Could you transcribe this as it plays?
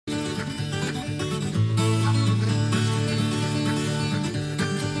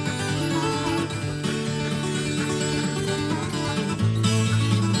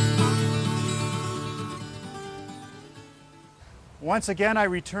Once again, I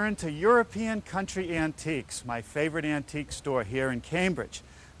return to European Country Antiques, my favorite antique store here in Cambridge.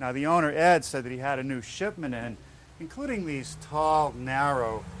 Now, the owner, Ed, said that he had a new shipment in, including these tall,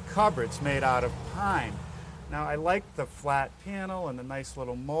 narrow cupboards made out of pine. Now, I like the flat panel and the nice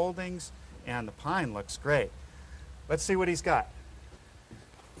little moldings, and the pine looks great. Let's see what he's got.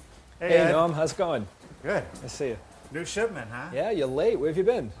 Hey, Ed. Norm, how's it going? Good. Nice to see you. New shipment, huh? Yeah, you're late. Where have you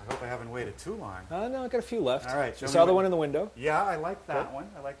been? I hope I haven't waited too long. No, I got a few left. All right. You saw the one in the window? Yeah, I like that Good. one.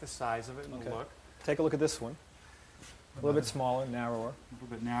 I like the size of it and the look. Take a look at this one. A little bit smaller, narrower. A little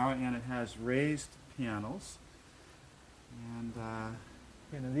bit narrow, and it has raised panels. And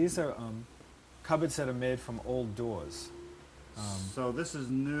You know, these are cupboards that are made from old doors. so this is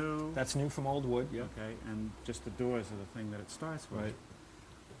new. That's new from old wood, yeah. Okay, and just the doors are the thing that it starts with.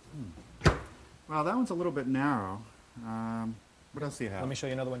 Right. Well, that one's a little bit narrow. What else do you have? Let me show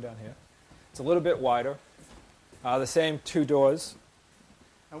you another one down here. It's a little bit wider. The same two doors.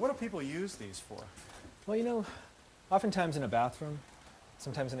 Now, what do people use these for? Well, you know, oftentimes in a bathroom,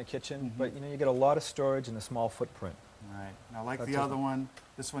 sometimes in a kitchen, but you know, you get a lot of storage in a small footprint. Right. Now, like That's the other one,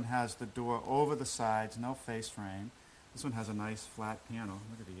 this one has the door over the sides, no face frame. This one has a nice flat panel.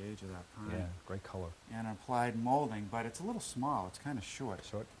 Look at the age of that pine. Yeah, great color. And applied molding, but it's a little small. It's kind of short.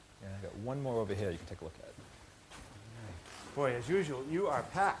 Short. Yeah, I got one more over here you can take a look at. Boy, as usual, you are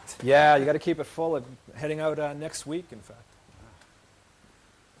packed. Yeah, you got to keep it full. I'm heading out next week, in fact.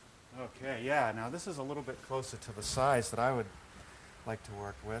 Okay, yeah. Now, this is a little bit closer to the size that I would like to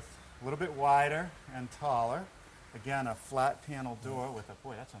work with. A little bit wider and taller. Again, a flat panel door with a,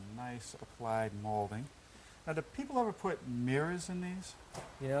 boy, that's a nice applied molding. Now, do people ever put mirrors in these?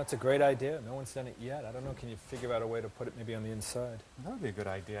 You know, it's a great idea. No one's done it yet. I don't know, can you figure out a way to put it maybe on the inside? That would be a good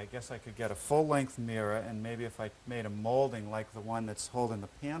idea. I guess I could get a full-length mirror, and maybe if I made a molding like the one that's holding the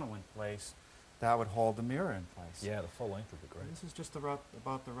panel in place, that would hold the mirror in place. Yeah, the full length would be great. This is just about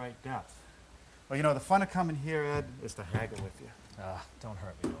the right depth. Well, you know, the fun of coming here, Ed, is to haggle with you. Don't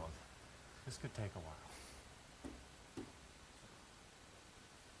hurt me, Norm. This could take a while.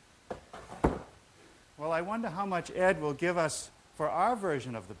 Well, I wonder how much Ed will give us for our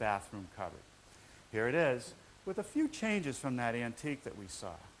version of the bathroom cupboard. Here it is, with a few changes from that antique that we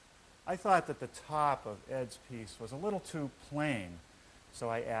saw. I thought that the top of Ed's piece was a little too plain, so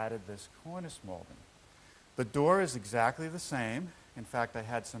I added this cornice molding. The door is exactly the same. In fact, I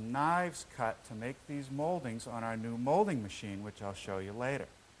had some knives cut to make these moldings on our new molding machine, which I'll show you later.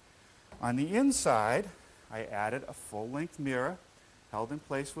 On the inside, I added a full-length mirror held in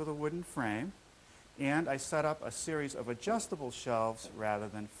place with a wooden frame, and I set up a series of adjustable shelves rather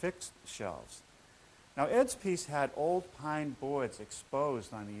than fixed shelves. Now, Ed's piece had old pine boards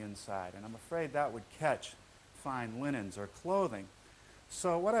exposed on the inside, and I'm afraid that would catch fine linens or clothing.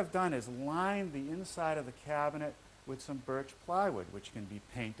 So what I've done is lined the inside of the cabinet with some birch plywood, which can be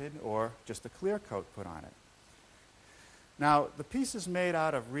painted or just a clear coat put on it. Now, the piece is made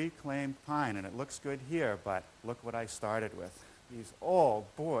out of reclaimed pine, and it looks good here, but look what I started with. These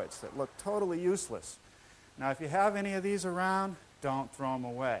old boards that look totally useless. Now, if you have any of these around, don't throw them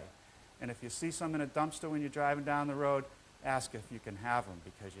away. And if you see some in a dumpster when you're driving down the road, ask if you can have them,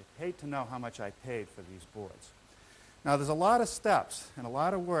 because you'd hate to know how much I paid for these boards. Now, there's a lot of steps and a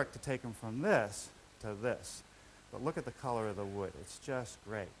lot of work to take them from this to this. But look at the color of the wood. It's just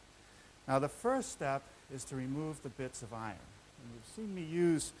great. Now, the first step is to remove the bits of iron. And you've seen me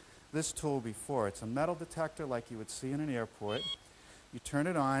use this tool before. It's a metal detector like you would see in an airport. You turn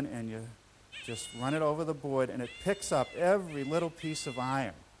it on and you just run it over the board, and it picks up every little piece of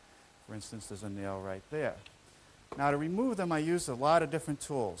iron. For instance, there's a nail right there. Now, to remove them, I use a lot of different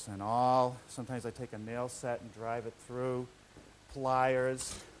tools, and sometimes I take a nail set and drive it through,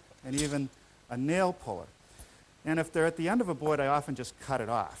 pliers, and even a nail puller. And if they're at the end of a board, I often just cut it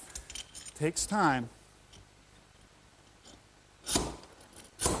off. It takes time.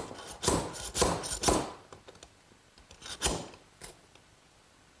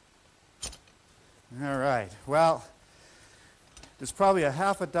 All right, well, there's probably a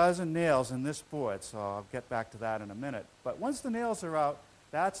half a dozen nails in this board, so I'll get back to that in a minute. But once the nails are out,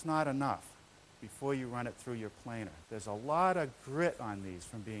 that's not enough before you run it through your planer. There's a lot of grit on these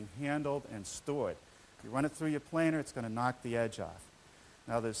from being handled and stored. If you run it through your planer, it's going to knock the edge off.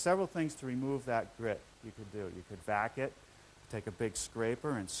 Now, there's several things to remove that grit you could do. You could vac it, take a big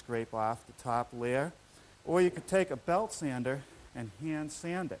scraper and scrape off the top layer, or you could take a belt sander and hand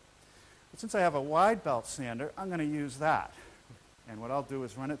sand it. But since I have a wide belt sander, I'm going to use that. And what I'll do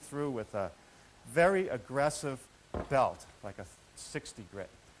is run it through with a very aggressive belt, like a 60 grit.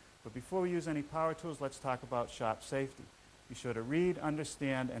 But before we use any power tools, let's talk about shop safety. Be sure to read,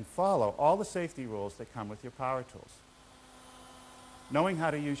 understand, and follow all the safety rules that come with your power tools. Knowing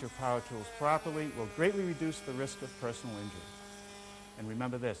how to use your power tools properly will greatly reduce the risk of personal injury. And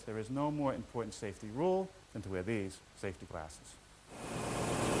remember this, there is no more important safety rule than to wear these safety glasses.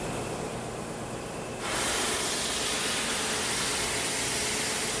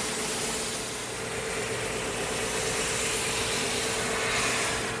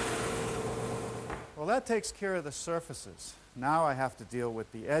 Well, that takes care of the surfaces. Now I have to deal with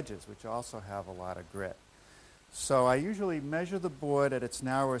the edges, which also have a lot of grit. So I usually measure the board at its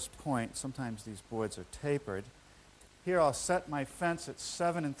narrowest point. Sometimes these boards are tapered. Here I'll set my fence at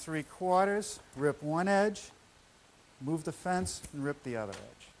 7 3/4, rip one edge, move the fence, and rip the other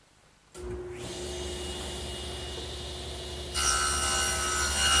edge.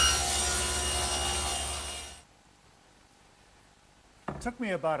 It took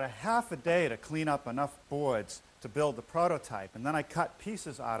me about a half a day to clean up enough boards to build the prototype, and then I cut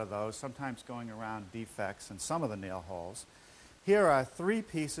pieces out of those, sometimes going around defects in some of the nail holes. Here are 3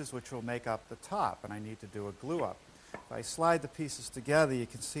 pieces which will make up the top, and I need to do a glue up. If I slide the pieces together, you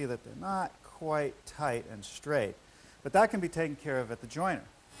can see that they're not quite tight and straight, but that can be taken care of at the joiner.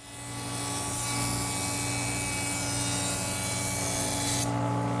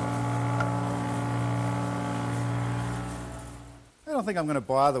 I don't think I'm going to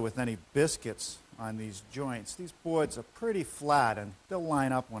bother with any biscuits on these joints. These boards are pretty flat and they'll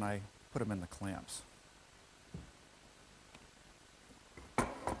line up when I put them in the clamps.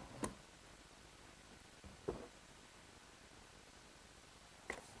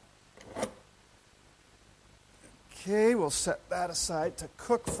 Okay, we'll set that aside to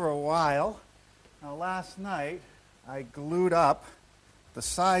cook for a while. Now last night I glued up the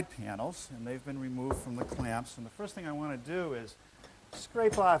side panels and they've been removed from the clamps, and the first thing I want to do is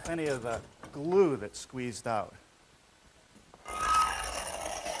scrape off any of the glue that's squeezed out.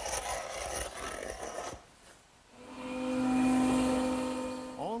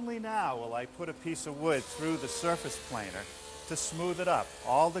 Only now will I put a piece of wood through the surface planer to smooth it up.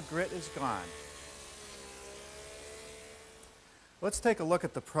 All the grit is gone. Let's take a look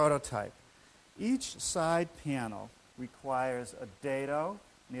at the prototype. Each side panel requires a dado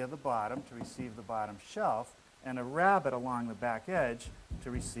near the bottom to receive the bottom shelf, and a rabbet along the back edge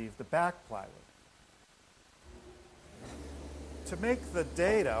to receive the back plywood. To make the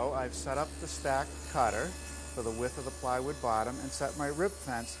dado, I've set up the stack cutter for the width of the plywood bottom and set my rib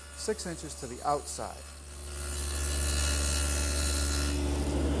fence 6 inches to the outside.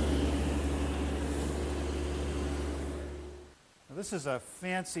 Now, this is a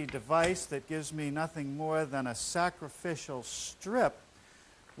fancy device that gives me nothing more than a sacrificial strip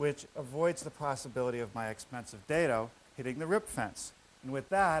which avoids the possibility of my expensive dado hitting the rip fence. And with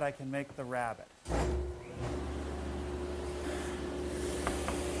that, I can make the rabbet.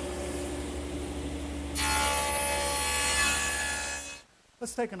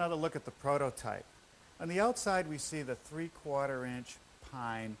 Let's take another look at the prototype. On the outside, we see the 3/4 inch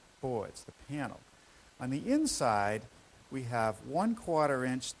pine boards, the panel. On the inside, we have 1/4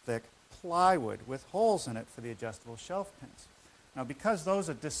 inch thick plywood with holes in it for the adjustable shelf pins. Now, because those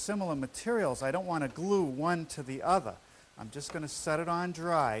are dissimilar materials, I don't want to glue one to the other. I'm just going to set it on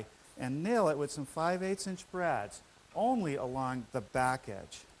dry and nail it with some 5/8 inch brads only along the back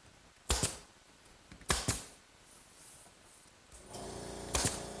edge.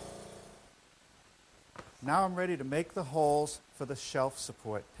 Now I'm ready to make the holes for the shelf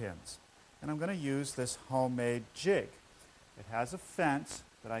support pins. And I'm going to use this homemade jig. It has a fence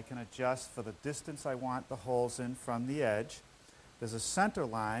that I can adjust for the distance I want the holes in from the edge. There's a center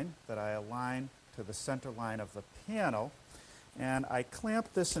line that I align to the center line of the panel, and I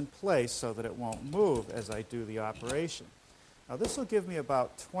clamp this in place so that it won't move as I do the operation. Now this will give me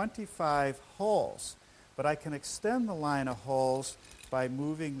about 25 holes, but I can extend the line of holes by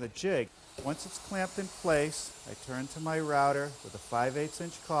moving the jig. Once it's clamped in place, I turn to my router with a 5/8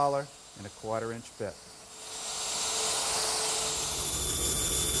 inch collar and a 1/4 inch bit.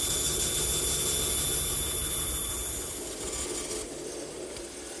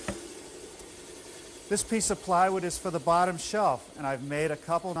 This piece of plywood is for the bottom shelf, and I've made a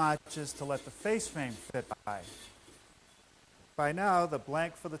couple notches to let the face frame fit by. By now, the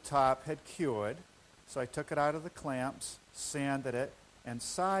blank for the top had cured, so I took it out of the clamps, sanded it, and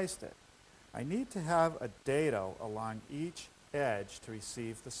sized it. I need to have a dado along each edge to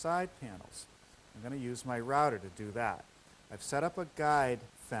receive the side panels. I'm going to use my router to do that. I've set up a guide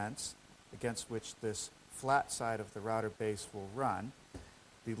fence against which this flat side of the router base will run.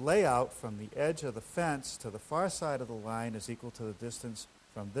 The layout from the edge of the fence to the far side of the line is equal to the distance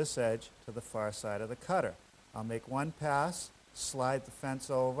from this edge to the far side of the cutter. I'll make one pass, slide the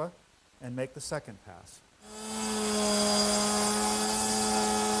fence over, and make the second pass.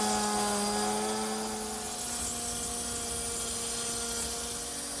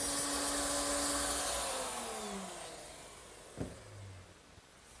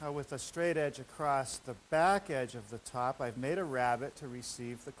 Now with a straight edge across the back edge of the top, I've made a rabbet to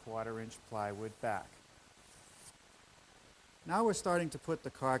receive the 1/4-inch plywood back. Now we're starting to put the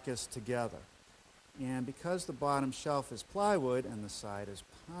carcass together. And because the bottom shelf is plywood and the side is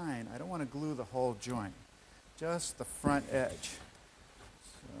pine, I don't want to glue the whole joint, just the front edge.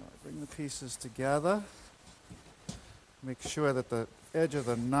 So I bring the pieces together, make sure that the edge of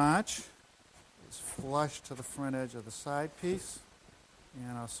the notch is flush to the front edge of the side piece,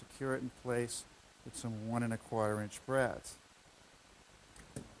 and I'll secure it in place with some 1 1/4-inch brads.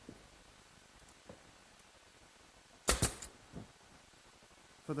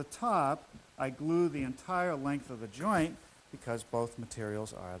 For the top, I glue the entire length of the joint because both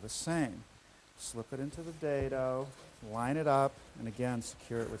materials are the same. Slip it into the dado, line it up, and again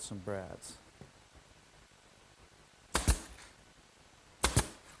secure it with some brads.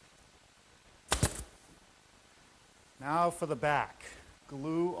 Now for the back.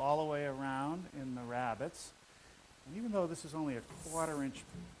 Glue all the way around in the rabbets. And even though this is only a 1/4-inch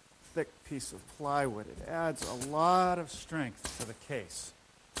thick piece of plywood, it adds a lot of strength to the case.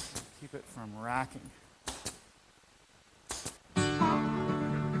 Keep it from racking.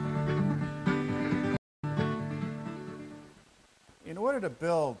 In order to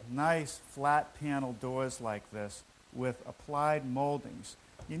build nice flat panel doors like this with applied moldings,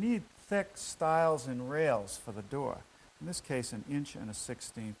 you need thick stiles and rails for the door. In this case, 1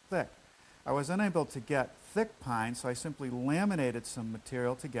 1/16 inches thick. I was unable to get thick pine, so I simply laminated some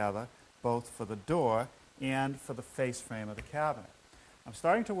material together, both for the door and for the face frame of the cabinet. I'm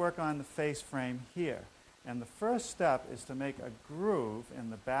starting to work on the face frame here, and the first step is to make a groove in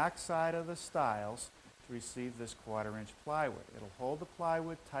the back side of the stiles to receive this 1/4-inch plywood. It'll hold the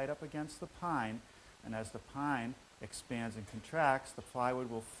plywood tight up against the pine, and as the pine expands and contracts, the plywood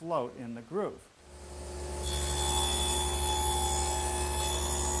will float in the groove.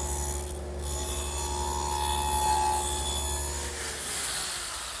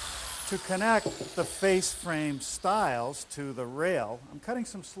 To connect the face frame stiles to the rail, I'm cutting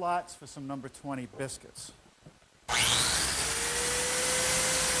some slots for some number 20 biscuits.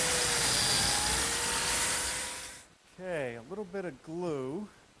 Okay, a little bit of glue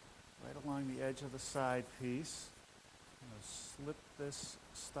right along the edge of the side piece. I'm going to slip this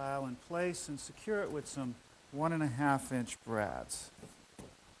stile in place and secure it with some 1 1/2-inch brads.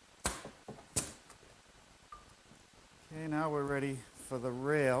 Okay, now we're ready for the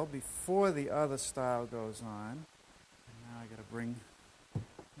rail before the other stile goes on. And now I got to bring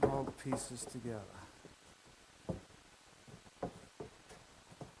all the pieces together.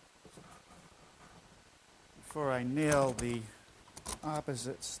 Before I nail the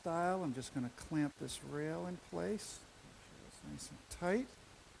opposite stile, I'm just going to clamp this rail in place. Make sure it's nice and tight.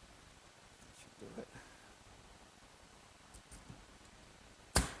 That should do it.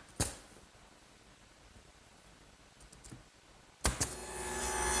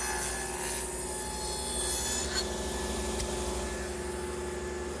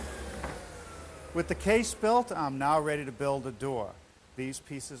 With the case built, I'm now ready to build a door. These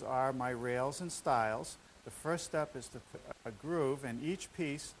pieces are my rails and stiles. The first step is to put a groove in each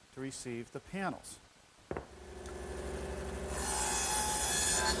piece to receive the panels.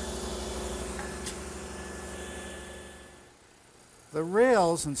 The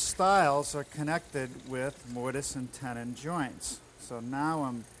rails and stiles are connected with mortise and tenon joints. So now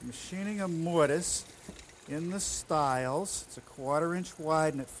I'm machining a mortise in the stiles. It's a 1/4-inch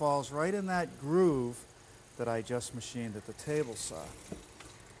wide, and it falls right in that groove that I just machined at the table saw.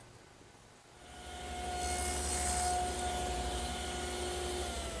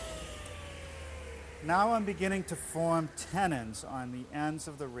 Now I'm beginning to form tenons on the ends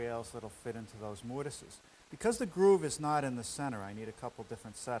of the rails that'll fit into those mortises. Because the groove is not in the center, I need a couple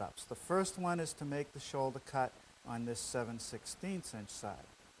different setups. The first one is to make the shoulder cut on this 7/16 inch side.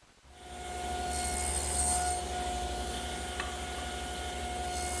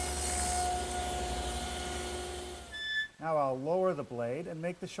 Now I'll lower the blade and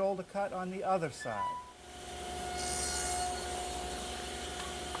make the shoulder cut on the other side.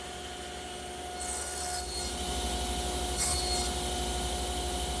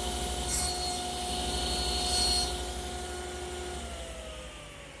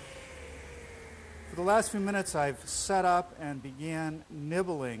 For the last few minutes, I've set up and began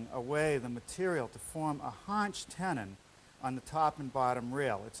nibbling away the material to form a haunch tenon on the top and bottom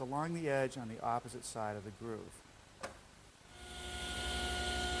rail. It's along the edge on the opposite side of the groove.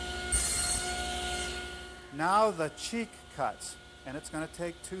 Now the cheek cuts, and it's going to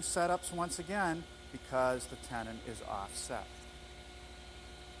take 2 setups once again because the tenon is offset.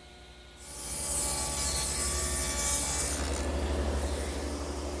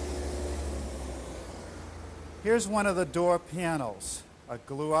 Here's one of the door panels, a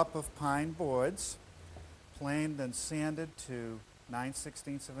glue up of pine boards, planed and sanded to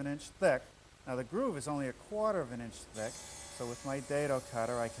 9/16 of an inch thick. Now the groove is only 1/4 of an inch thick, so with my dado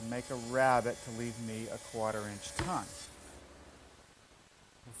cutter I can make a rabbet to leave me a 1/4 inch tongue.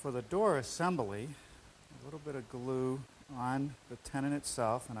 For the door assembly, a little bit of glue on the tenon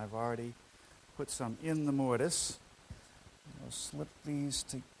itself, and I've already put some in the mortise. We'll slip these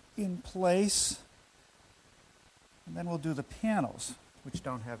in place, and then we'll do the panels, which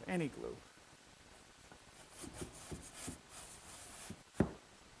don't have any glue.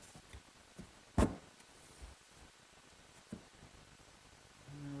 All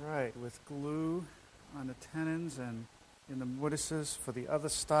right, with glue on the tenons and in the mortises for the other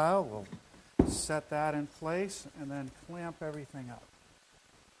style, we'll set that in place and then clamp everything up.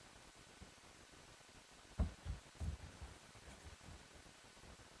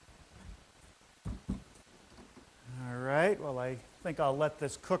 All right, well, I think I'll let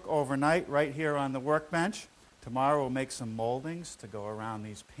this cook overnight right here on the workbench. Tomorrow we'll make some moldings to go around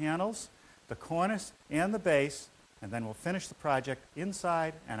these panels, the cornice and the base, and then we'll finish the project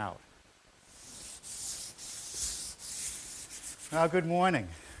inside and out. Now, good morning.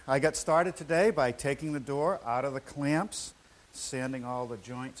 I got started today by taking the door out of the clamps, sanding all the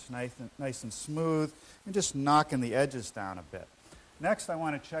joints nice and smooth, and just knocking the edges down a bit. Next, I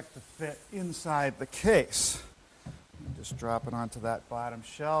want to check the fit inside the case. Just drop it onto that bottom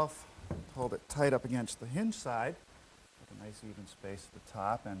shelf, hold it tight up against the hinge side, with a nice even space at the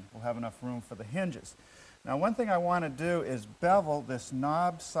top, and we'll have enough room for the hinges. Now, one thing I want to do is bevel this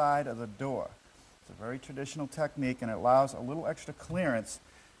knob side of the door. It's a very traditional technique, and it allows a little extra clearance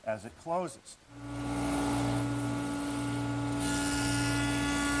as it closes.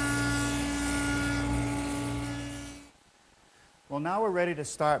 Well, now we're ready to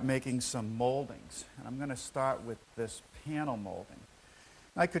start making some moldings, and I'm going to start with this panel molding.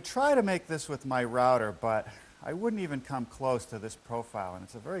 I could try to make this with my router, but I wouldn't even come close to this profile, and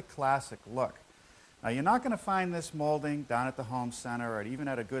it's a very classic look. Now, you're not going to find this molding down at the home center or even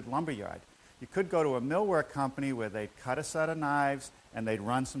at a good lumber yard. You could go to a millwork company where they'd cut a set of knives and they'd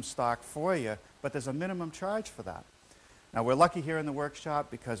run some stock for you, but there's a minimum charge for that. Now, we're lucky here in the workshop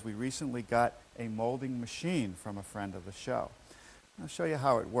because we recently got a molding machine from a friend of the show. I'll show you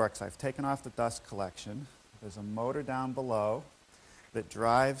how it works. I've taken off the dust collection. There's a motor down below that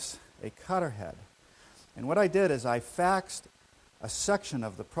drives a cutter head. And what I did is I faxed a section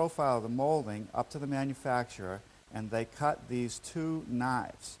of the profile of the molding up to the manufacturer, and they cut these 2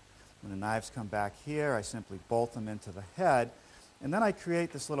 knives. When the knives come back here, I simply bolt them into the head, and then I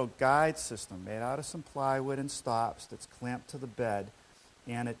create this little guide system made out of some plywood and stops that's clamped to the bed,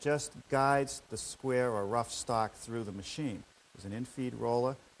 and it just guides the square or rough stock through the machine. There's an in-feed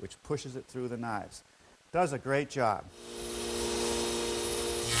roller which pushes it through the knives. Does a great job.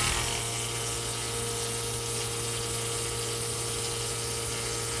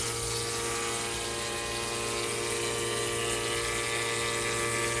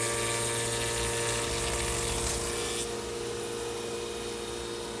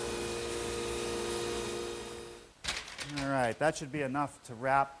 All right, that should be enough to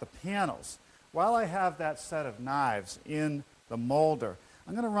wrap the panels. While I have that set of knives in the molder,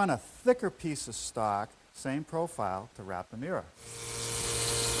 I'm going to run a thicker piece of stock, same profile, to wrap the mirror.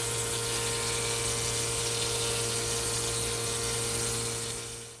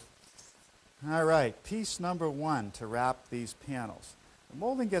 All right, piece number 1 to wrap these panels. The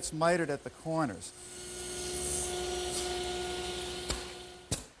molding gets mitered at the corners.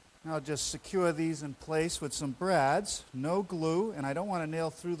 I'll just secure these in place with some brads, no glue, and I don't want to nail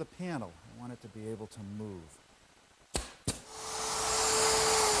through the panel. I want it to be able to move.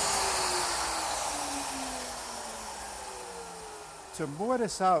 To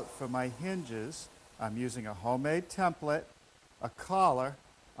mortise out for my hinges, I'm using a homemade template, a collar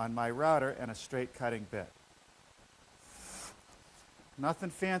on my router, and a straight cutting bit. Nothing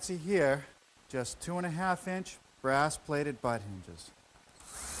fancy here, just 2.5-inch brass plated butt hinges.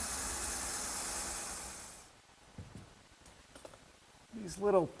 These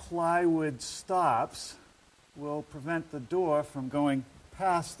little plywood stops will prevent the door from going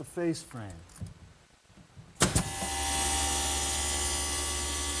past the face frame.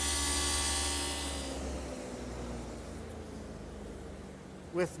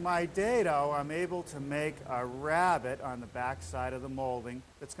 With my dado, I'm able to make a rabbet on the back side of the molding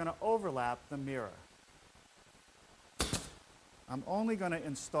that's going to overlap the mirror. I'm only going to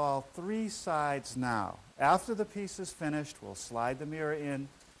install 3 sides now. After the piece is finished, we'll slide the mirror in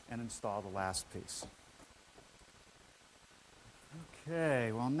and install the last piece.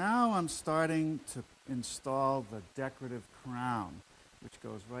 Okay, well now I'm starting to install the decorative crown, which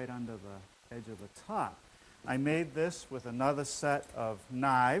goes right under the edge of the top. I made this with another set of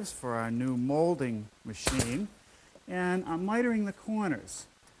knives for our new molding machine, and I'm mitering the corners.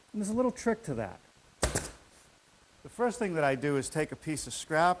 And there's a little trick to that. The first thing that I do is take a piece of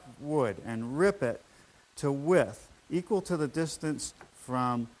scrap wood and rip it to width equal to the distance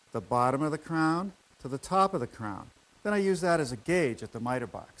from the bottom of the crown to the top of the crown. Then I use that as a gauge at the miter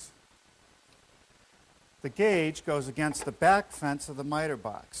box. The gauge goes against the back fence of the miter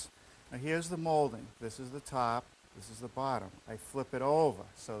box. Now here's the molding. This is the top, this is the bottom. I flip it over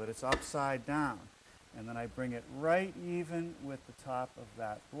so that it's upside down, and then I bring it right even with the top of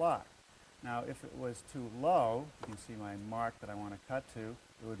that block. Now if it was too low, you can see my mark that I want to cut to,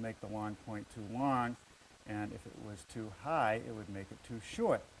 it would make the long point too long, and if it was too high, it would make it too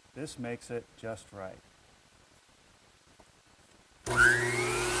short. This makes it just right. Okay,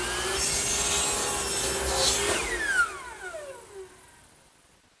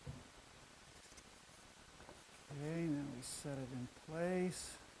 now we set it in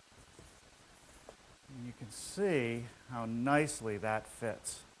place. And you can see how nicely that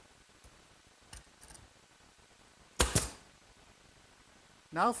fits.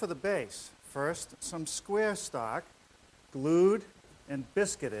 Now for the base. First, some square stock, glued and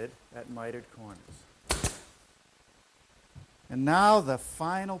biscuited at mitered corners. And now the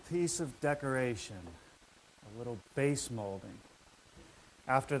final piece of decoration, a little base molding.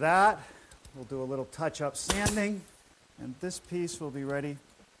 After that, we'll do a little touch-up sanding, and this piece will be ready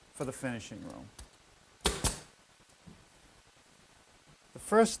for the finishing room. The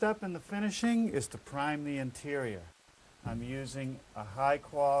first step in the finishing is to prime the interior. I'm using a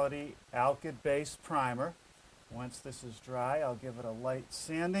high-quality alkyd-based primer. Once this is dry, I'll give it a light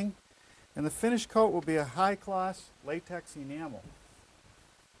sanding, and the finished coat will be a high-gloss latex enamel.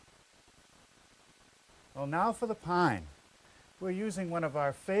 Well, now for the pine. We're using one of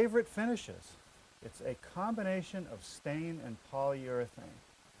our favorite finishes. It's a combination of stain and polyurethane.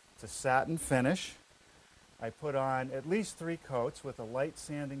 It's a satin finish. I put on at least 3 coats with a light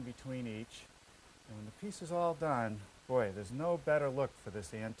sanding between each. And when the piece is all done, boy, there's no better look for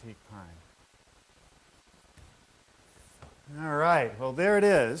this antique pine. All right, well there it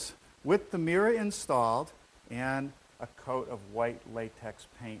is, with the mirror installed and a coat of white latex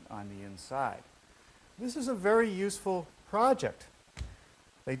paint on the inside. This is a very useful project.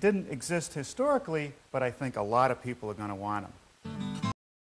 They didn't exist historically, but I think a lot of people are going to want them.